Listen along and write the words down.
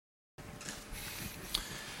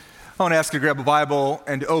I want to ask you to grab a Bible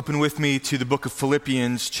and open with me to the book of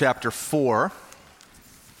Philippians chapter 4.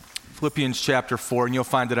 Philippians chapter 4, and you'll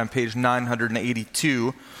find it on page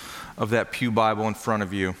 982 of that pew Bible in front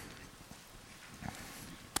of you.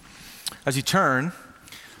 As you turn,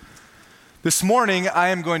 this morning I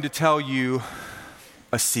am going to tell you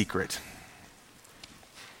a secret.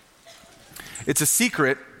 It's a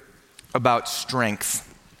secret about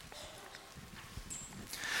strength.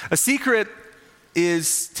 A secret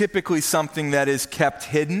is typically something that is kept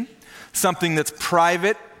hidden, something that's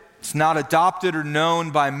private, it's not adopted or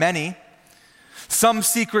known by many. Some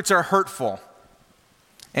secrets are hurtful,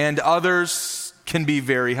 and others can be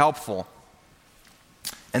very helpful.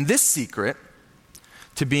 And this secret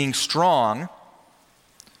to being strong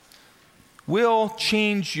will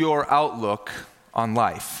change your outlook on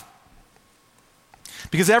life.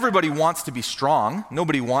 Because everybody wants to be strong.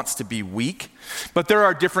 Nobody wants to be weak. But there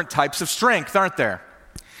are different types of strength, aren't there?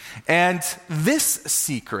 And this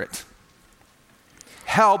secret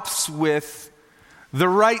helps with the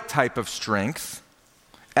right type of strength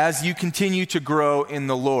as you continue to grow in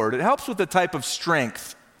the Lord. It helps with the type of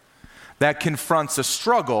strength that confronts a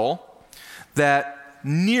struggle that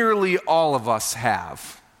nearly all of us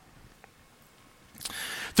have.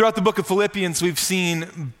 Throughout the book of Philippians, we've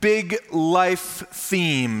seen big life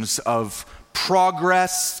themes of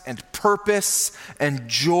progress and purpose and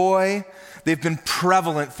joy. They've been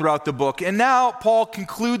prevalent throughout the book. And now Paul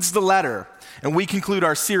concludes the letter, and we conclude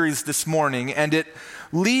our series this morning, and it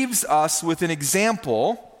leaves us with an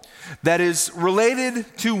example that is related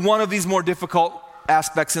to one of these more difficult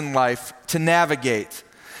aspects in life to navigate.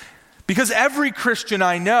 Because every Christian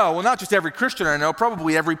I know, well, not just every Christian I know,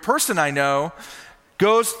 probably every person I know,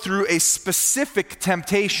 goes through a specific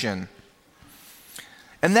temptation.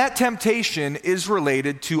 And that temptation is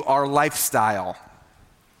related to our lifestyle.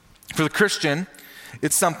 For the Christian,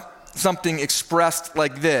 it's something expressed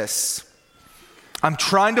like this: I'm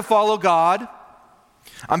trying to follow God.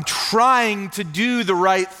 I'm trying to do the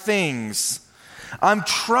right things. I'm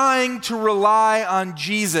trying to rely on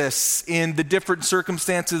Jesus in the different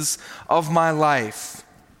circumstances of my life.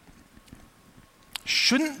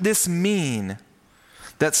 Shouldn't this mean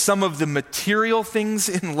that some of the material things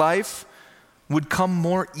in life would come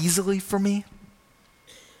more easily for me?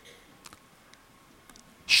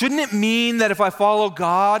 Shouldn't it mean that if I follow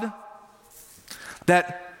God,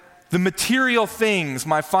 that the material things,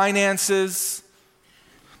 my finances,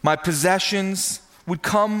 my possessions, would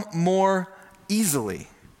come more easily?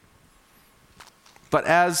 But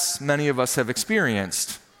as many of us have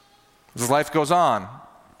experienced, as life goes on,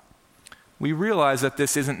 we realize that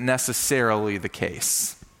this isn't necessarily the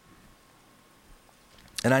case.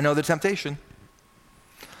 And I know the temptation.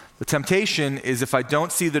 The temptation is, if I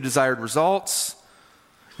don't see the desired results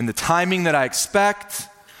in the timing that I expect,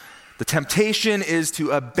 the temptation is to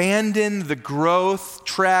abandon the growth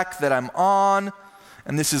track that I'm on.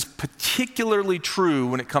 And this is particularly true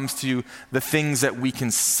when it comes to the things that we can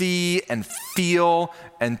see and feel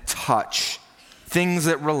and touch, things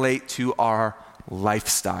that relate to our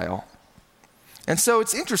lifestyle. And so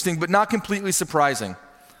it's interesting, but not completely surprising,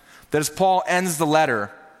 that as Paul ends the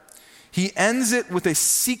letter, he ends it with a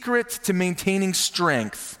secret to maintaining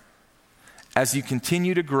strength as you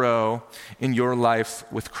continue to grow in your life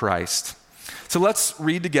with Christ. So let's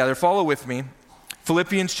read together. Follow with me.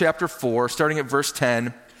 Philippians chapter 4, starting at verse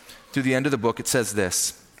 10 to the end of the book, it says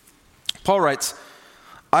this. Paul writes,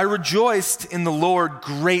 I rejoiced in the Lord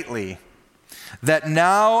greatly that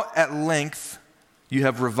now at length you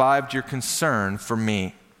have revived your concern for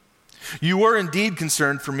me. You were indeed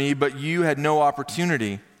concerned for me, but you had no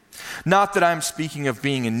opportunity. Not that I am speaking of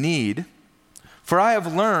being in need, for I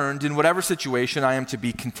have learned in whatever situation I am to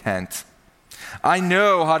be content. I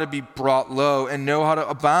know how to be brought low and know how to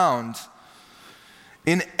abound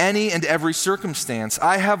in any and every circumstance.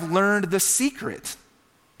 I have learned the secret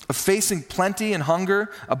of facing plenty and hunger,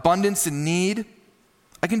 abundance and need.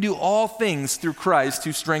 I can do all things through Christ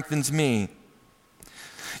who strengthens me.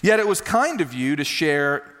 Yet it was kind of you to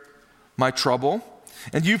share my trouble.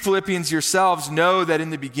 And you Philippians yourselves know that in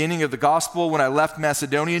the beginning of the gospel, when I left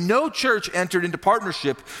Macedonia, no church entered into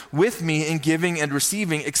partnership with me in giving and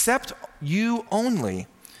receiving except you only.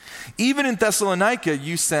 Even in Thessalonica,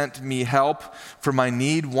 you sent me help for my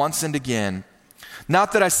need once and again.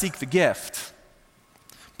 Not that I seek the gift,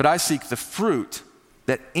 but I seek the fruit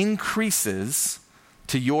that increases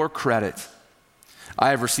to your credit.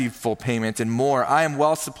 I have received full payment and more. I am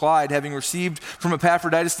well supplied, having received from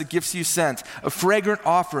Epaphroditus the gifts you sent, a fragrant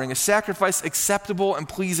offering, a sacrifice acceptable and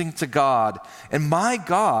pleasing to God. And my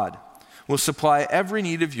God will supply every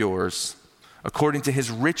need of yours according to his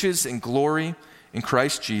riches and glory in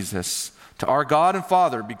Christ Jesus. To our God and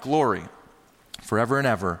Father be glory forever and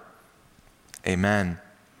ever. Amen.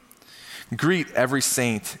 Greet every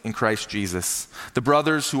saint in Christ Jesus. The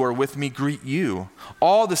brothers who are with me greet you.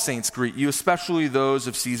 All the saints greet you, especially those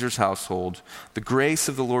of Caesar's household. The grace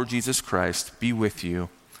of the Lord Jesus Christ be with you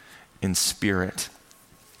in spirit.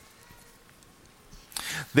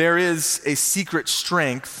 There is a secret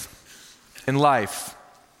strength in life.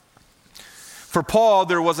 For Paul,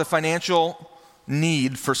 there was a financial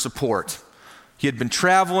need for support. He had been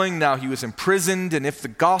traveling, now he was imprisoned, and if the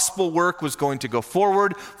gospel work was going to go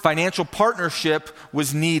forward, financial partnership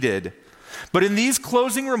was needed. But in these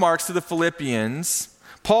closing remarks to the Philippians,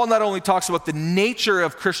 Paul not only talks about the nature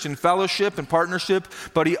of Christian fellowship and partnership,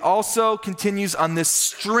 but he also continues on this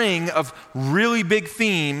string of really big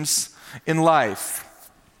themes in life.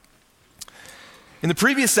 In the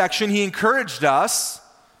previous section, he encouraged us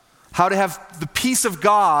how to have the peace of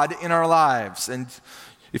God in our lives. And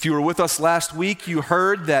if you were with us last week, you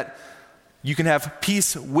heard that you can have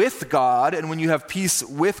peace with God, and when you have peace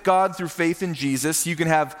with God through faith in Jesus, you can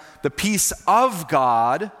have the peace of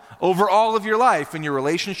God over all of your life, in your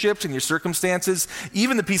relationships, in your circumstances,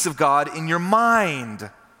 even the peace of God in your mind.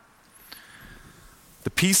 The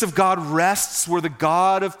peace of God rests where the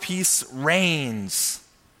God of peace reigns.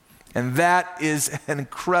 And that is an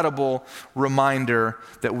incredible reminder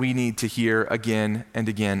that we need to hear again and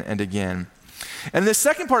again and again. And the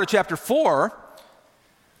second part of chapter 4,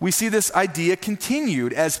 we see this idea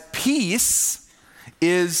continued as peace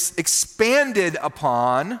is expanded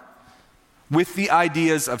upon with the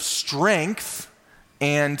ideas of strength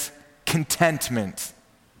and contentment.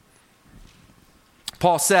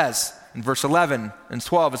 Paul says in verse 11 and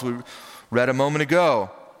 12, as we read a moment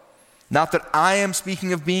ago, not that I am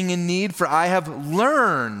speaking of being in need, for I have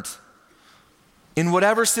learned in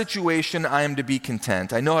whatever situation I am to be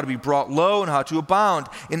content. I know how to be brought low and how to abound.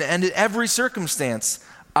 And in every circumstance,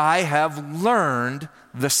 I have learned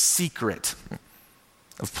the secret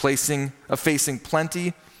of facing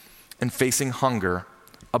plenty and facing hunger,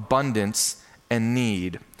 abundance and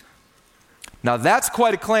need. Now that's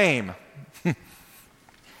quite a claim.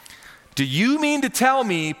 Do you mean to tell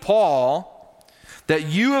me, Paul, that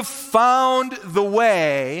you have found the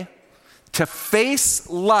way to face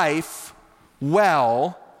life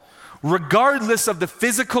well, regardless of the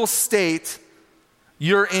physical state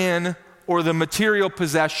you're in or the material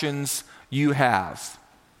possessions you have?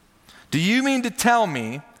 Do you mean to tell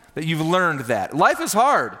me that you've learned that? Life is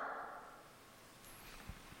hard.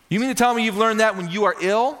 You mean to tell me you've learned that when you are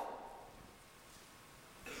ill?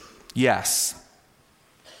 Yes.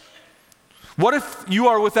 What if you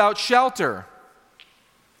are without shelter?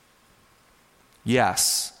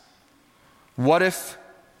 Yes. What if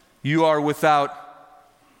you are without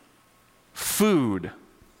food?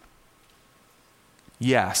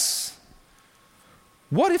 Yes.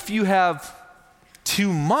 What if you have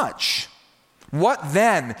too much? What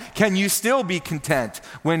then? Can you still be content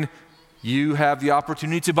when you have the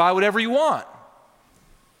opportunity to buy whatever you want?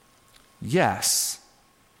 Yes.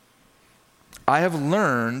 I have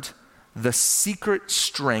learned the secret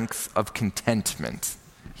strength of contentment,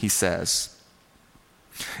 he says.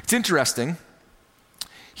 It's interesting.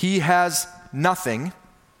 He has nothing,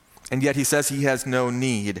 and yet he says he has no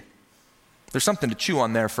need. There's something to chew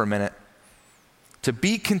on there for a minute. To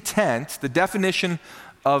be content, the definition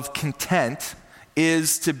of content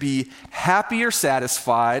is to be happy or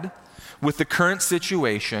satisfied with the current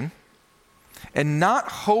situation and not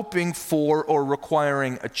hoping for or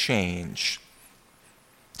requiring a change.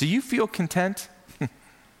 Do you feel content?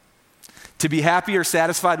 To be happy or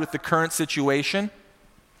satisfied with the current situation,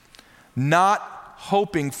 not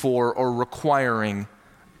hoping for or requiring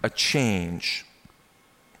a change.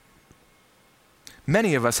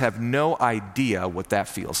 Many of us have no idea what that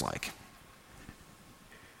feels like.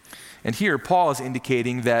 And here Paul is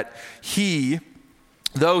indicating that he,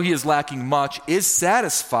 though he is lacking much, is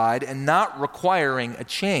satisfied and not requiring a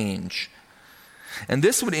change. And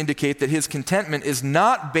this would indicate that his contentment is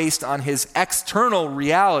not based on his external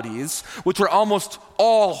realities, which are almost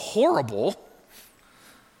all horrible.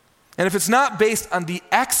 And if it's not based on the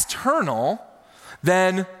external,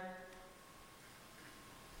 then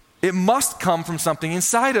it must come from something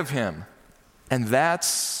inside of him. And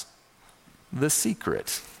that's the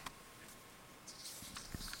secret.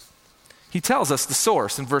 He tells us the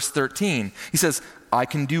source in verse 13. He says, I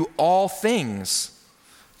can do all things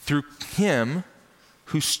through him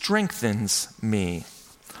who strengthens me.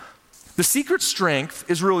 The secret strength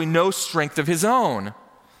is really no strength of his own,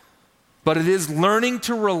 but it is learning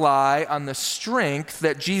to rely on the strength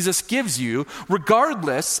that Jesus gives you,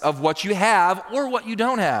 regardless of what you have or what you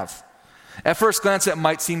don't have. At first glance, that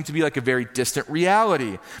might seem to be like a very distant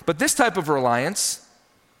reality. But this type of reliance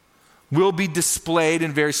will be displayed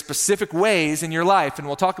in very specific ways in your life, and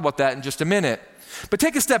we'll talk about that in just a minute. But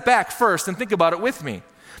take a step back first and think about it with me.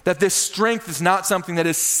 That this strength is not something that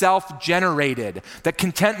is self-generated. That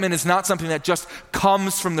contentment is not something that just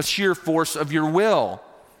comes from the sheer force of your will.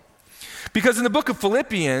 Because in the book of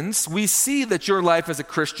Philippians, we see that your life as a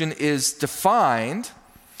Christian is defined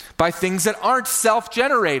by things that aren't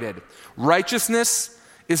self-generated. Righteousness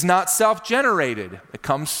is not self-generated. It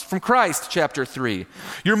comes from Christ, chapter 3.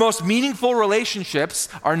 Your most meaningful relationships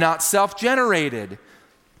are not self-generated.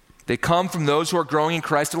 They come from those who are growing in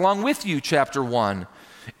Christ along with you, chapter 1.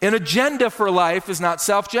 An agenda for life is not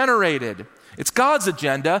self-generated. It's God's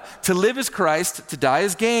agenda to live as Christ, to die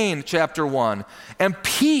as gain, chapter 1. And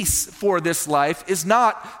peace for this life is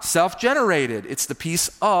not self-generated. It's the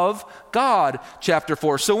peace of God, chapter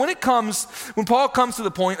 4. So when Paul comes to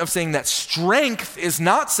the point of saying that strength is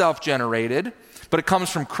not self-generated, but it comes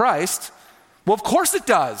from Christ, well, of course it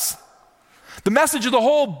does. The message of the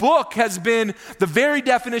whole book has been the very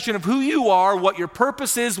definition of who you are, what your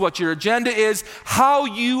purpose is, what your agenda is, how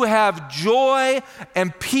you have joy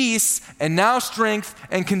and peace and now strength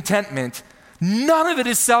and contentment. None of it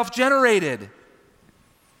is self-generated.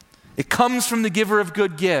 It comes from the giver of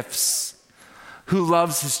good gifts who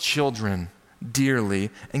loves his children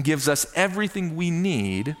dearly and gives us everything we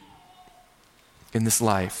need in this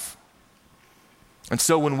life. And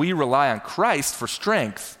so when we rely on Christ for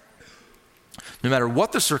strength, no matter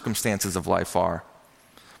what the circumstances of life are,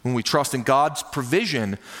 when we trust in God's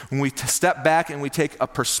provision, when we step back and we take a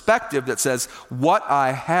perspective that says, what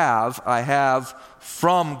I have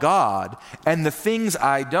from God, and the things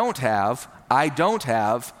I don't have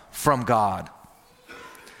from God.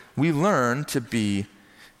 We learn to be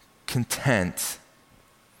content.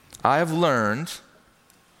 I have learned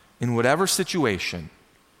in whatever situation,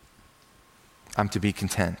 I'm to be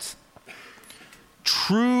content.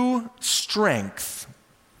 True strength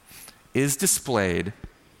is displayed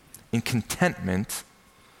in contentment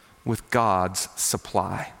with God's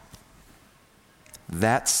supply.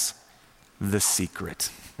 That's the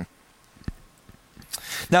secret.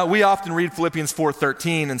 Now, we often read Philippians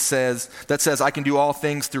 4:13 and says, I can do all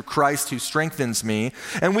things through Christ who strengthens me.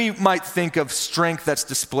 And we might think of strength that's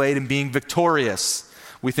displayed in being victorious.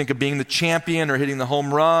 We think of being the champion or hitting the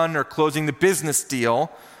home run or closing the business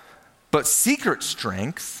deal. But secret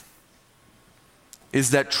strength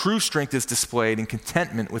is that true strength is displayed in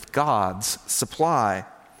contentment with God's supply.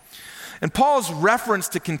 And Paul's reference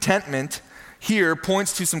to contentment here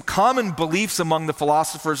points to some common beliefs among the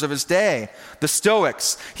philosophers of his day, the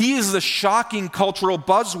Stoics. He uses a shocking cultural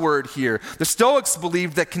buzzword here. The Stoics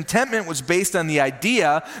believed that contentment was based on the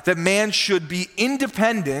idea that man should be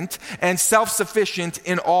independent and self-sufficient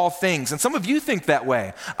in all things. And some of you think that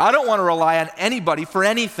way. I don't want to rely on anybody for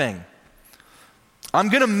anything. I'm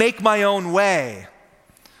going to make my own way.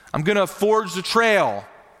 I'm going to forge the trail.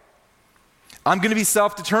 I'm going to be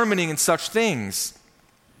self-determining in such things.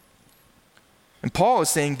 And Paul is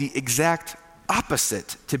saying the exact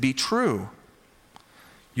opposite to be true.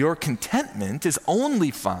 Your contentment is only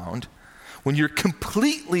found when you're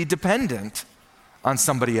completely dependent on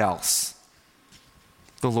somebody else,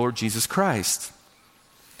 the Lord Jesus Christ.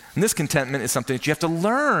 And this contentment is something that you have to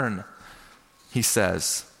learn, he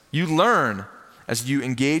says. You learn as you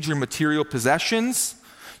engage your material possessions,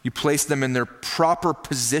 you place them in their proper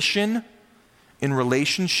position in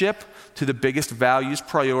relationship to the biggest values,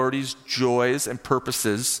 priorities, joys, and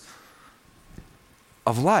purposes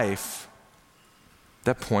of life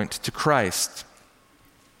that point to Christ.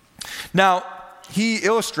 Now, he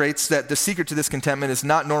illustrates that the secret to this contentment is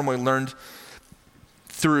not normally learned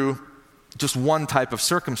through just one type of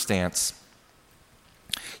circumstance.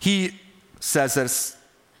 He says that it's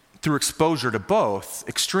through exposure to both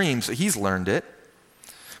extremes that he's learned it.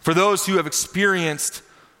 For those who have experienced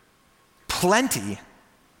plenty,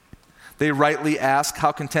 they rightly ask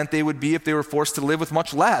how content they would be if they were forced to live with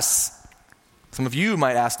much less. Some of you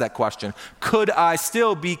might ask that question. Could I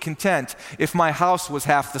still be content if my house was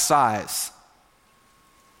half the size?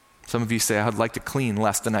 Some of you say, I'd like to clean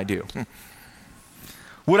less than I do.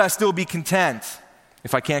 Would I still be content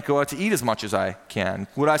if I can't go out to eat as much as I can?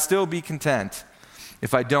 Would I still be content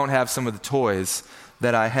if I don't have some of the toys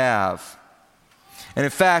that I have? And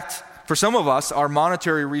in fact, for some of us, our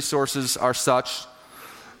monetary resources are such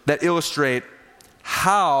that illustrate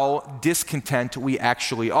how discontent we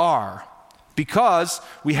actually are. Because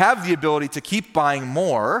we have the ability to keep buying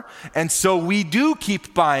more, and so we do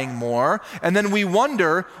keep buying more, and then we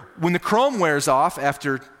wonder when the chrome wears off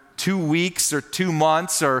after 2 weeks or 2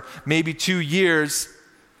 months or maybe 2 years,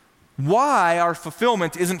 why our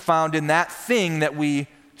fulfillment isn't found in that thing that we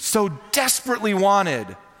so desperately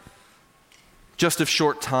wanted just a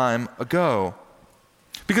short time ago.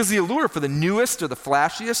 Because the allure for the newest or the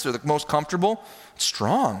flashiest or the most comfortable, it's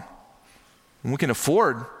strong. And we can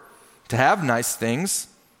afford to have nice things.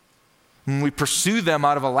 When we pursue them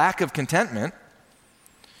out of a lack of contentment,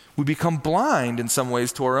 we become blind in some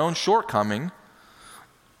ways to our own shortcoming,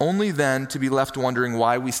 only then to be left wondering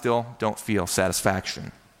why we still don't feel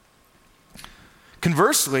satisfaction.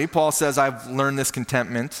 Conversely, Paul says, I've learned this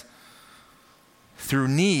contentment through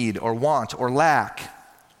need or want or lack.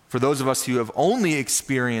 For those of us who have only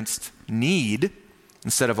experienced need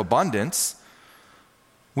instead of abundance,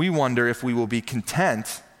 we wonder if we will be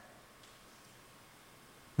content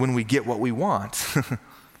when we get what we want.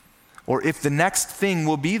 Or if the next thing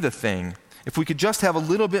will be the thing. If we could just have a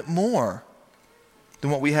little bit more than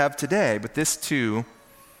what we have today. But this too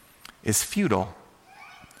is futile.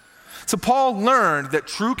 So Paul learned that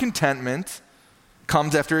true contentment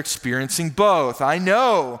comes after experiencing both. I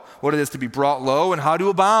know what it is to be brought low and how to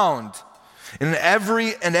abound. In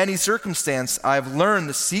every and any circumstance, I've learned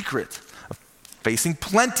the secret of facing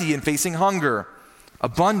plenty and facing hunger,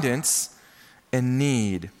 abundance and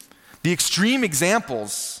need. The extreme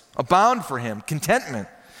examples abound for him. Contentment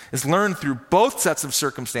is learned through both sets of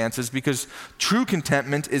circumstances because true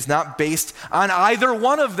contentment is not based on either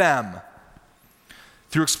one of them.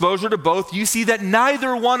 Through exposure to both, you see that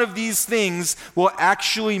neither one of these things will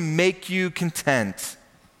actually make you content.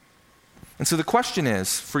 And so the question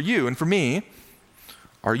is, for you and for me,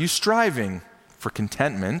 are you striving for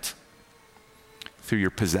contentment through your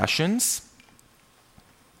possessions?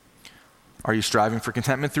 Are you striving for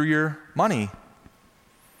contentment through your money?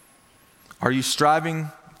 Are you striving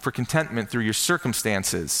for contentment through your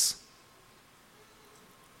circumstances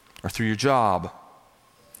or through your job?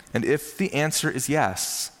 And if the answer is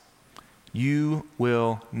yes, you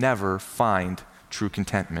will never find true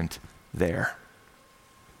contentment there.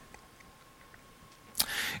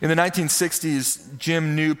 In the 1960s,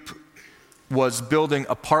 Jim Knoop was building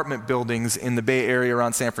apartment buildings in the Bay Area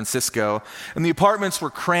around San Francisco. And the apartments were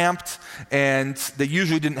cramped, and they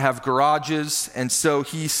usually didn't have garages. And so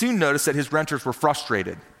he soon noticed that his renters were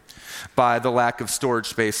frustrated by the lack of storage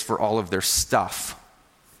space for all of their stuff.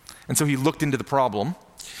 And so he looked into the problem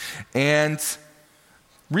and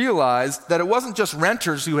realized that it wasn't just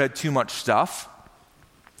renters who had too much stuff.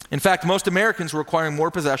 In fact, most Americans were acquiring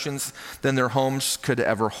more possessions than their homes could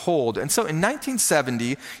ever hold. And so in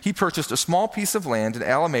 1970, he purchased a small piece of land in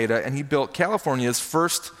Alameda, and he built California's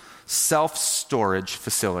first self-storage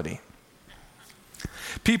facility.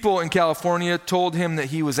 People in California told him that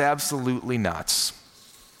he was absolutely nuts.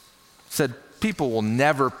 Said people will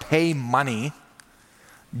never pay money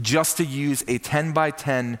just to use a 10 by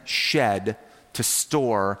 10 shed to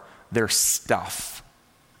store their stuff.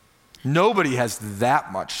 Nobody has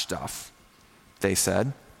that much stuff, they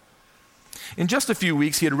said. In just a few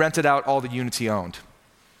weeks, he had rented out all the units he owned.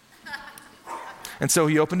 And so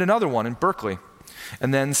he opened another one in Berkeley,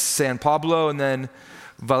 and then San Pablo, and then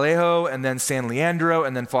Vallejo, and then San Leandro,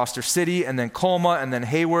 and then Foster City, and then Colma, and then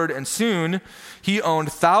Hayward, and soon he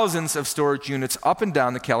owned thousands of storage units up and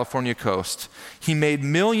down the California coast. He made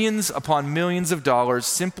millions upon millions of dollars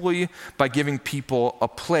simply by giving people a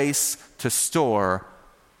place to store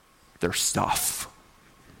their stuff.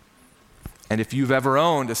 And if you've ever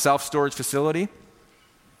owned a self-storage facility,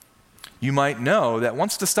 you might know that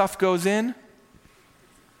once the stuff goes in,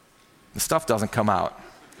 the stuff doesn't come out.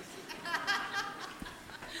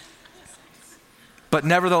 But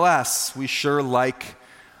nevertheless, we sure like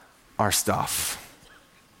our stuff.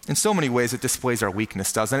 In so many ways, it displays our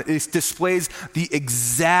weakness, doesn't it? It displays the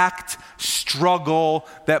exact struggle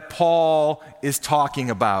that Paul is talking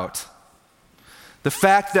about. The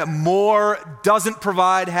fact that more doesn't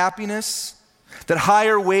provide happiness, that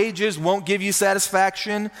higher wages won't give you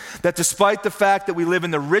satisfaction, that despite the fact that we live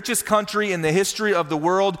in the richest country in the history of the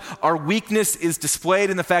world, our weakness is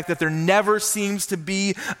displayed in the fact that there never seems to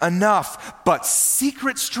be enough. But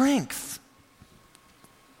secret strength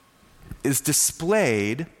is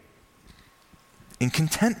displayed in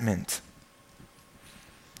contentment.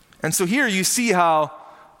 And so here you see how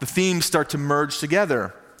the themes start to merge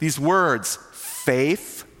together. These words,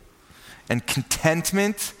 faith and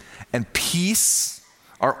contentment and peace,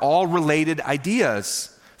 are all related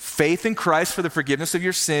ideas. Faith in Christ for the forgiveness of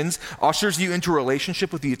your sins ushers you into a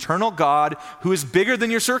relationship with the eternal God who is bigger than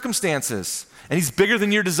your circumstances, and he's bigger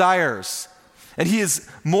than your desires. And he is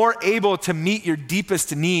more able to meet your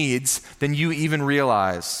deepest needs than you even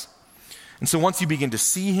realize. And so once you begin to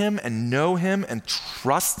see him and know him and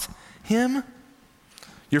trust him,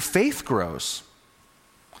 your faith grows.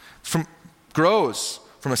 grows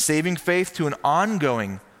from a saving faith to an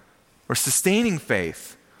ongoing or sustaining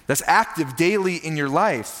faith that's active daily in your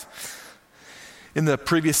life. In the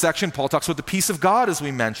previous section, Paul talks about the peace of God, as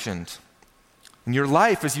we mentioned. In your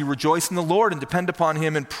life, as you rejoice in the Lord and depend upon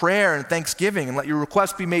him in prayer and thanksgiving and let your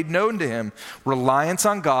requests be made known to him. Reliance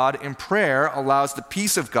on God in prayer allows the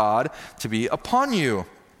peace of God to be upon you.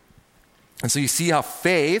 And so you see how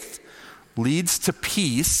faith leads to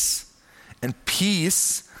peace, and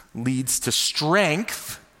peace leads to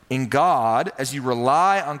strength in God as you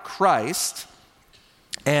rely on Christ.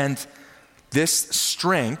 And this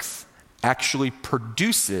strength actually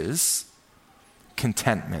produces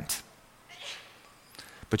contentment.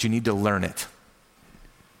 But you need to learn it.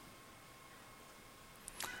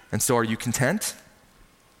 And so are you content?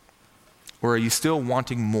 Or are you still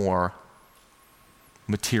wanting more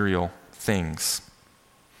material things?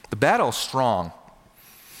 The battle is strong.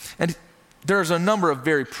 And there's a number of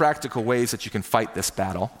very practical ways that you can fight this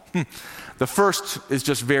battle. The first is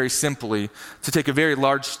just very simply to take a very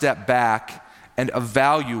large step back and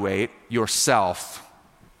evaluate yourself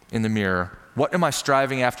in the mirror. What am I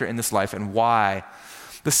striving after in this life, and why?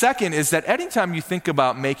 The second is that anytime you think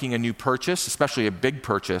about making a new purchase, especially a big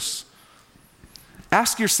purchase,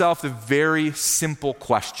 ask yourself the very simple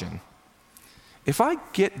question. If I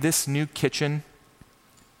get this new kitchen,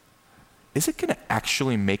 is it going to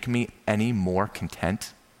actually make me any more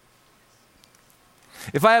content?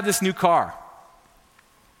 If I have this new car,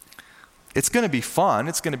 it's going to be fun,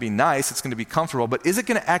 it's going to be nice, it's going to be comfortable, but is it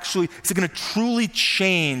going to truly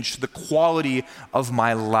change the quality of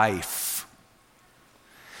my life?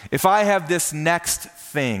 If I have this next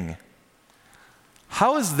thing,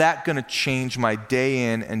 how is that going to change my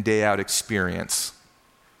day in and day out experience?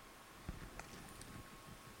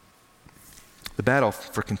 The battle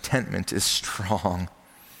for contentment is strong.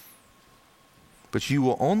 But you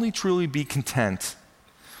will only truly be content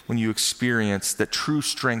when you experience that true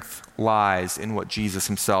strength lies in what Jesus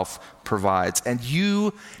himself provides. And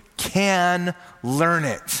you can learn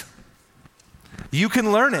it. You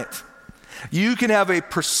can learn it. You can have a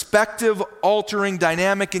perspective-altering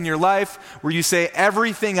dynamic in your life where you say,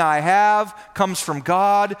 everything I have comes from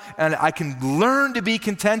God, and I can learn to be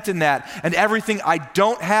content in that. And everything I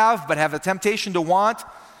don't have but have a temptation to want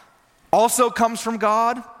also comes from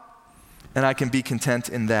God, and I can be content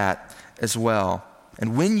in that as well.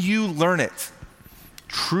 And when you learn it,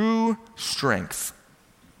 true strength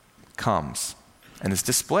comes and is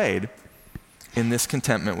displayed in this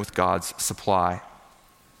contentment with God's supply.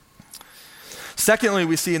 Secondly,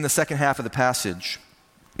 we see in the second half of the passage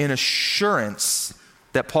an assurance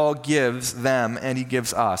that Paul gives them and he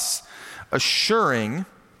gives us, assuring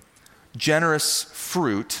generous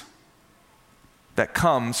fruit that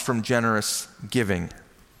comes from generous giving.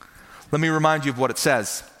 Let me remind you of what it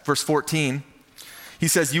says. Verse 14, he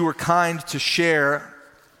says, "You were kind to share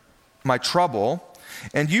my trouble.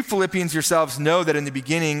 And you Philippians yourselves know that in the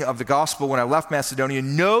beginning of the gospel, when I left Macedonia,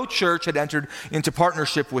 no church had entered into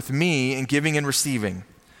partnership with me in giving and receiving,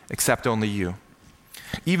 except only you.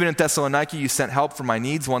 Even in Thessalonica, you sent help for my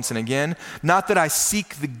needs once and again. Not that I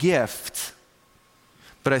seek the gift,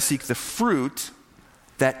 but I seek the fruit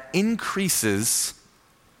that increases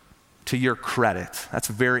to your credit." That's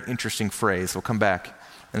a very interesting phrase. We'll come back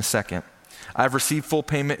in a second. "I've received full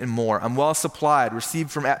payment and more. I'm well supplied,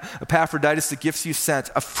 received from Epaphroditus the gifts you sent,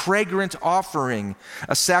 a fragrant offering,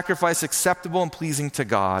 a sacrifice acceptable and pleasing to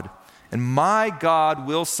God. And my God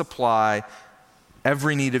will supply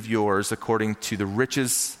every need of yours according to the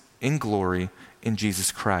riches in glory in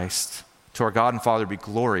Jesus Christ. To our God and Father be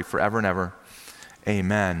glory forever and ever.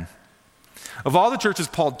 Amen." Of all the churches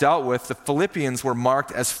Paul dealt with, the Philippians were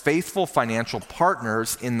marked as faithful financial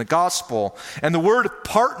partners in the gospel. And the word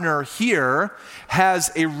partner here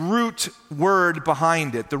has a root word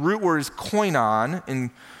behind it. The root word is koinon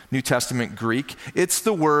in New Testament Greek. It's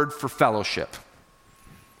the word for fellowship.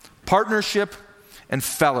 Partnership and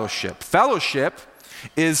fellowship. Fellowship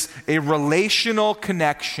is a relational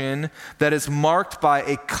connection that is marked by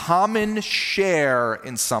a common share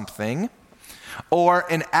in something, or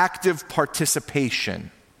an active participation,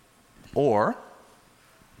 or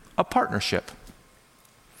a partnership.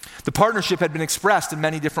 The partnership had been expressed in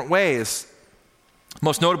many different ways,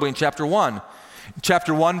 most notably in chapter 1. In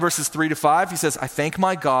chapter 1, verses 3-5, he says, "I thank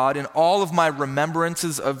my God in all of my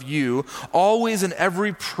remembrances of you, always in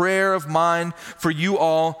every prayer of mine for you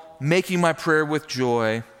all, making my prayer with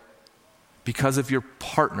joy because of your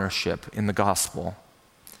partnership in the gospel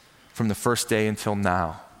from the first day until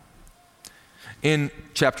now." In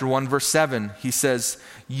chapter 1, verse 7, he says,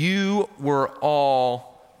 "You were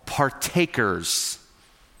all partakers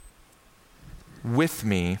with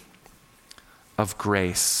me of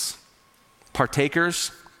grace.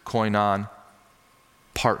 Partakers, koinon,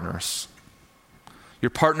 partners. You're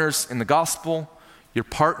partners in the gospel, you're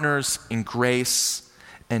partners in grace,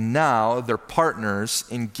 and now they're partners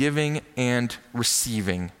in giving and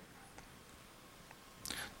receiving.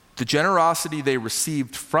 The generosity they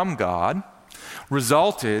received from God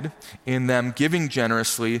resulted in them giving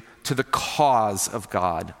generously to the cause of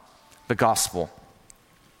God, the gospel.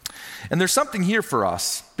 And there's something here for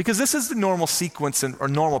us, because this is the normal sequence or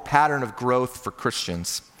normal pattern of growth for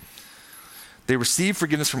Christians. They receive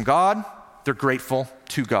forgiveness from God, they're grateful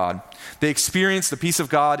to God. They experience the peace of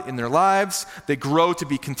God in their lives, they grow to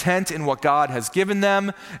be content in what God has given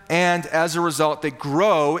them, and as a result, they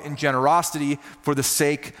grow in generosity for the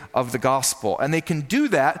sake of the gospel. And they can do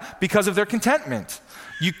that because of their contentment.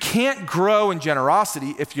 You can't grow in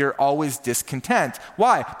generosity if you're always discontent.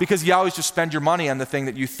 Why? Because you always just spend your money on the thing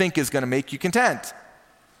that you think is going to make you content.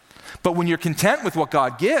 But when you're content with what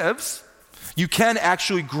God gives, you can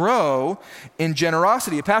actually grow in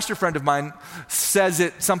generosity. A pastor friend of mine says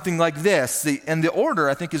it something like this, and the order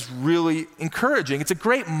I think is really encouraging. It's a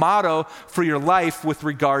great motto for your life with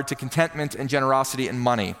regard to contentment and generosity and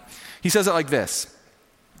money. He says it like this.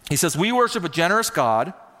 He says, "We worship a generous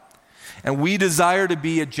God, and we desire to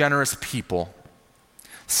be a generous people.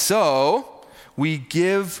 So we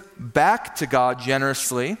give back to God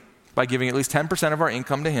generously by giving at least 10% of our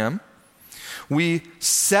income to Him. We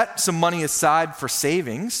set some money aside for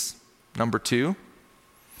savings, number 2,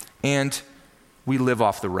 and we live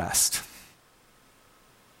off the rest."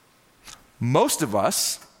 Most of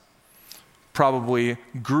us probably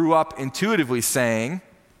grew up intuitively saying,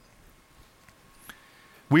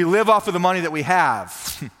 we live off of the money that we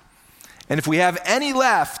have. And if we have any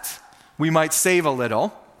left, we might save a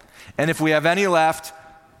little. And if we have any left,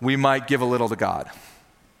 we might give a little to God.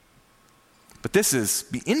 But this is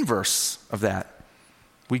the inverse of that.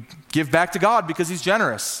 We give back to God because He's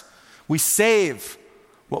generous. We save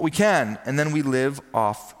what we can, and then we live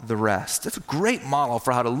off the rest. That's a great model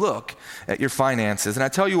for how to look at your finances. And I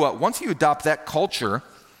tell you what, once you adopt that culture,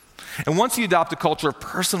 and once you adopt a culture of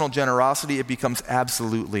personal generosity, it becomes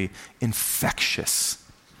absolutely infectious.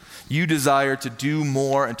 You desire to do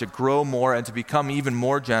more and to grow more and to become even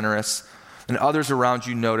more generous, and others around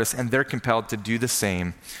you notice, and they're compelled to do the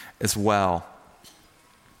same as well.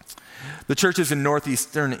 The churches in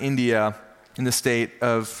northeastern India, in the state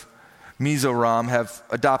of Mizoram, have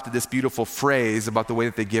adopted this beautiful phrase about the way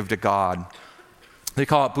that they give to God. They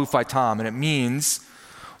call it Bufai Tam, and it means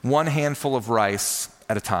one handful of rice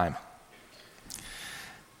at a time.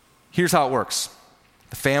 Here's how it works.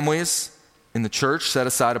 The families in the church set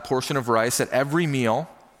aside a portion of rice at every meal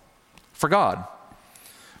for God.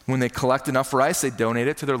 When they collect enough rice, they donate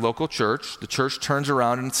it to their local church. The church turns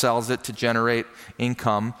around and sells it to generate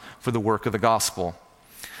income for the work of the gospel.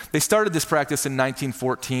 They started this practice in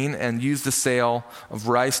 1914 and used the sale of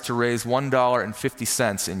rice to raise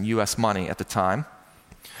 $1.50 in U.S. money at the time.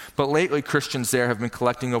 But lately, Christians there have been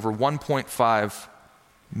collecting over $1.5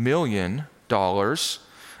 million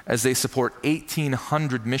as they support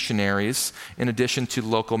 1,800 missionaries in addition to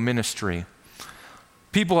local ministry.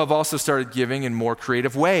 People have also started giving in more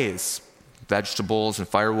creative ways, vegetables and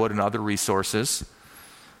firewood and other resources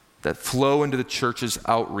that flow into the church's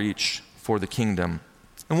outreach for the kingdom.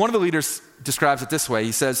 And one of the leaders describes it this way.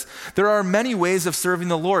 He says, there are many ways of serving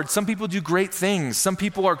the Lord. Some people do great things. Some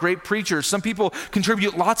people are great preachers. Some people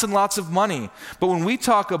contribute lots and lots of money. But when we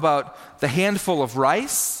talk about the handful of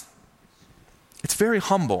rice, it's very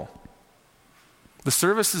humble. The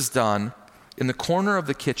service is done in the corner of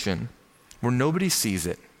the kitchen where nobody sees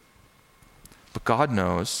it, but God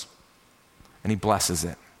knows, and He blesses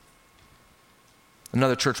it.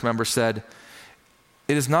 Another church member said,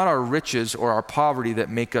 it is not our riches or our poverty that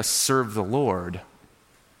make us serve the Lord,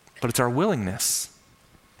 but it's our willingness.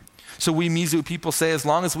 So we Mizu people say, as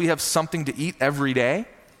long as we have something to eat every day,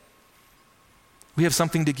 we have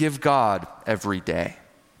something to give God every day.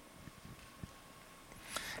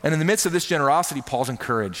 And in the midst of this generosity, Paul's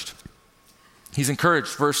encouraged. He's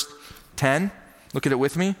encouraged. Verse 10, look at it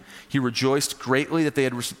with me. He rejoiced greatly that they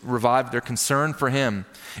had revived their concern for him.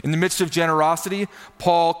 In the midst of generosity,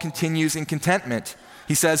 Paul continues in contentment.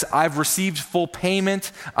 He says, I've received full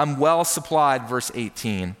payment. I'm well supplied, verse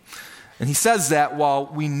 18. And he says that while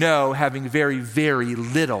we know having very, very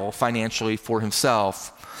little financially for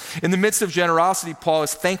himself. In the midst of generosity, Paul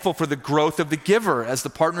is thankful for the growth of the giver as the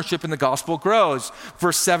partnership in the gospel grows.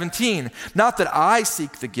 Verse 17, not that I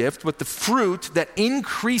seek the gift, but the fruit that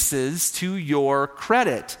increases to your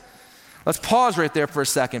credit. Let's pause right there for a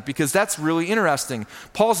second because that's really interesting.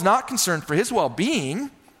 Paul's not concerned for his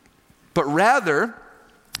well-being, but rather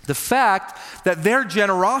The fact that their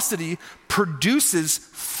generosity produces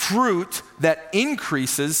fruit that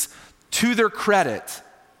increases to their credit.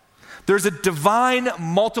 There's a divine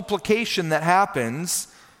multiplication that happens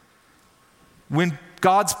when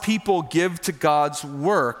God's people give to God's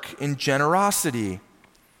work in generosity.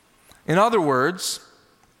 In other words,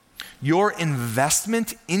 your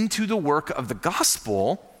investment into the work of the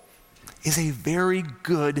gospel is a very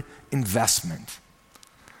good investment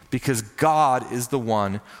because God is the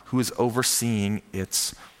one who is overseeing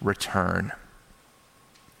its return.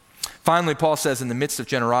 Finally, Paul says in the midst of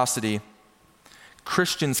generosity,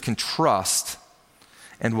 Christians can trust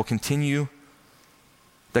and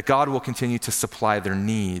that God will continue to supply their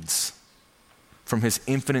needs from his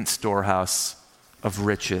infinite storehouse of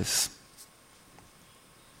riches.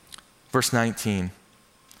 Verse 19,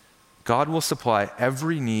 God will supply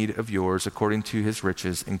every need of yours according to his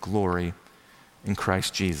riches and glory in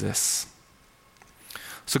Christ Jesus.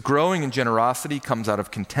 So growing in generosity comes out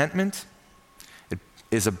of contentment. It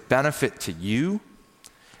is a benefit to you,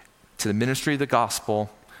 to the ministry of the gospel,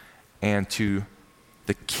 and to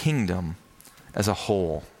the kingdom as a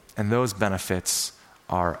whole. And those benefits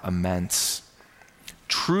are immense.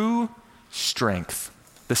 True strength,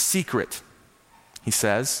 the secret, he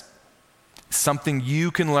says, something you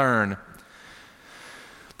can learn.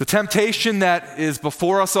 The temptation that is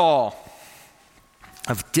before us all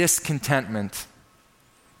of discontentment,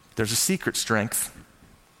 there's a secret strength,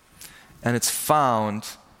 and it's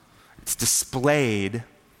displayed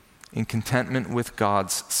in contentment with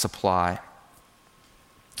God's supply.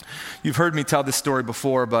 You've heard me tell this story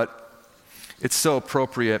before, but it's so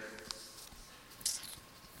appropriate,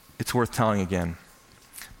 it's worth telling again.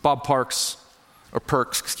 Bob Perks,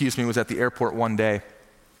 was at the airport one day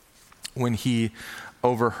when he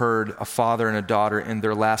overheard a father and a daughter in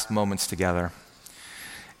their last moments together.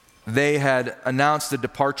 They had announced the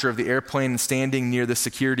departure of the airplane, and standing near the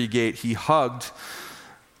security gate, he hugged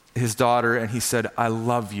his daughter and he said, "I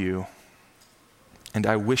love you, and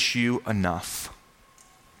I wish you enough."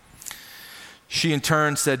 She in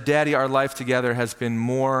turn said, "Daddy, our life together has been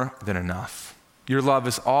more than enough. Your love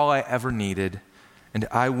is all I ever needed, and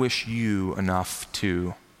I wish you enough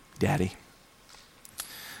too, Daddy."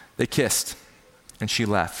 They kissed, and she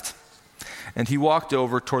left. And he walked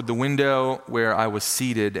over toward the window where I was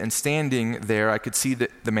seated, and standing there, I could see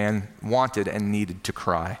that the man wanted and needed to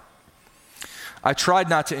cry. I tried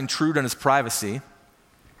not to intrude on his privacy,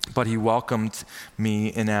 but he welcomed me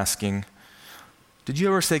in asking, "Did you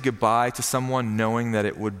ever say goodbye to someone knowing that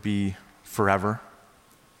it would be forever?"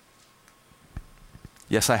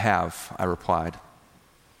 "Yes, I have," I replied.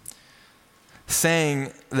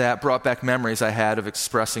 Saying that brought back memories I had of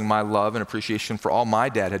expressing my love and appreciation for all my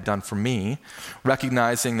dad had done for me.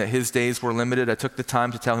 Recognizing that his days were limited, I took the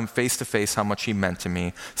time to tell him face to face how much he meant to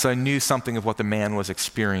me, so I knew something of what the man was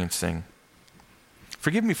experiencing.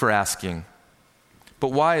 "Forgive me for asking,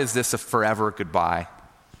 but why is this a forever goodbye?"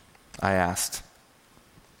 I asked.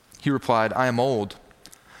 He replied, "I am old,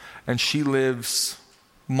 and she lives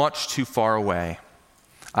much too far away.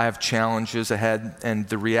 I have challenges ahead, and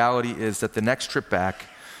the reality is that the next trip back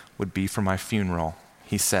would be for my funeral,"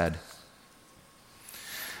 he said.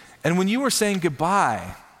 "And when you were saying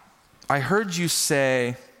goodbye, I heard you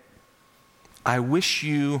say, 'I wish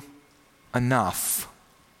you enough.'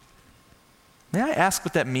 May I ask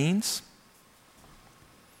what that means?"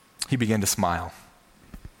 He began to smile.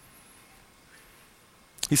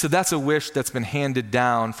 He said, "That's a wish that's been handed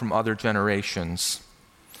down from other generations.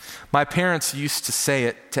 My parents used to say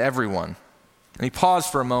it to everyone." And he paused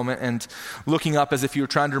for a moment, and looking up as if he were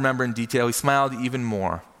trying to remember in detail, he smiled even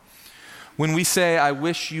more. "When we say, 'I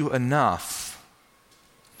wish you enough,'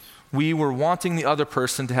 we were wanting the other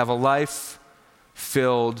person to have a life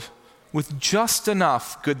filled with just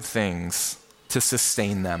enough good things to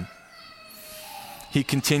sustain them." He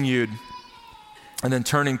continued, and then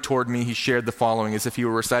turning toward me, he shared the following as if he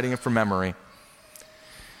were reciting it from memory.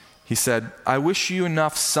 He said, "I wish you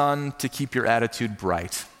enough sun to keep your attitude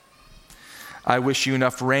bright. I wish you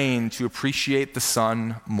enough rain to appreciate the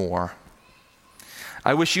sun more.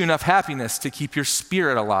 I wish you enough happiness to keep your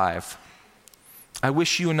spirit alive. I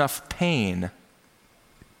wish you enough pain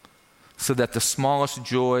so that the smallest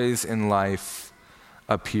joys in life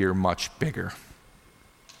appear much bigger.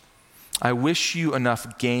 I wish you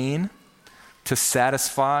enough gain to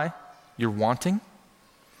satisfy your wanting.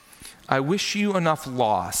 I wish you enough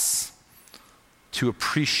loss to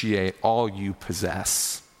appreciate all you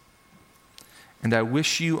possess. And I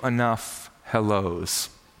wish you enough hellos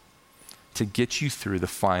to get you through the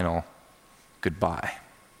final goodbye.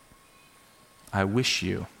 I wish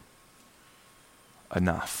you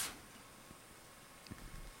enough."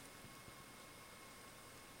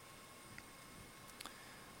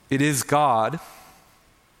 It is God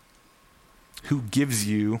who gives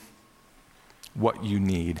you what you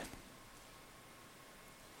need.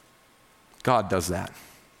 God does that.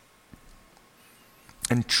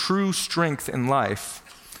 And true strength in life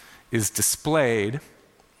is displayed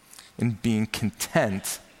in being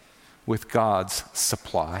content with God's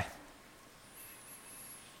supply.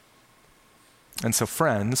 And so,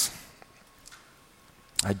 friends,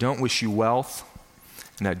 I don't wish you wealth,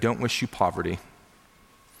 and I don't wish you poverty.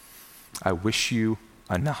 I wish you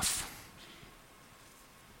enough.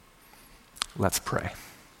 Let's pray.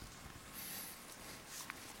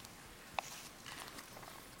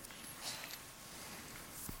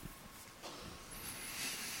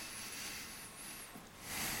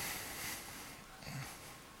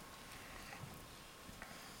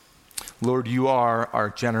 Lord, you are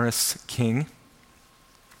our generous King,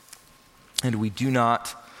 and we do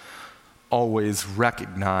not always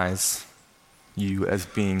recognize you as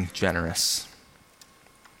being generous.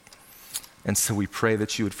 And so we pray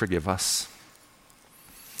that you would forgive us.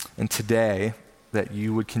 And today, that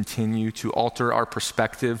you would continue to alter our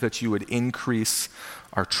perspective, that you would increase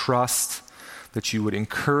our trust, that you would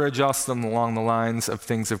encourage us along the lines of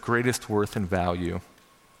things of greatest worth and value,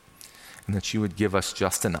 and that you would give us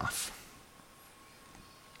just enough.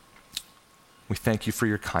 We thank you for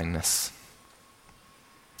your kindness.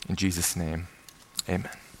 In Jesus' name,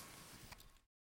 amen.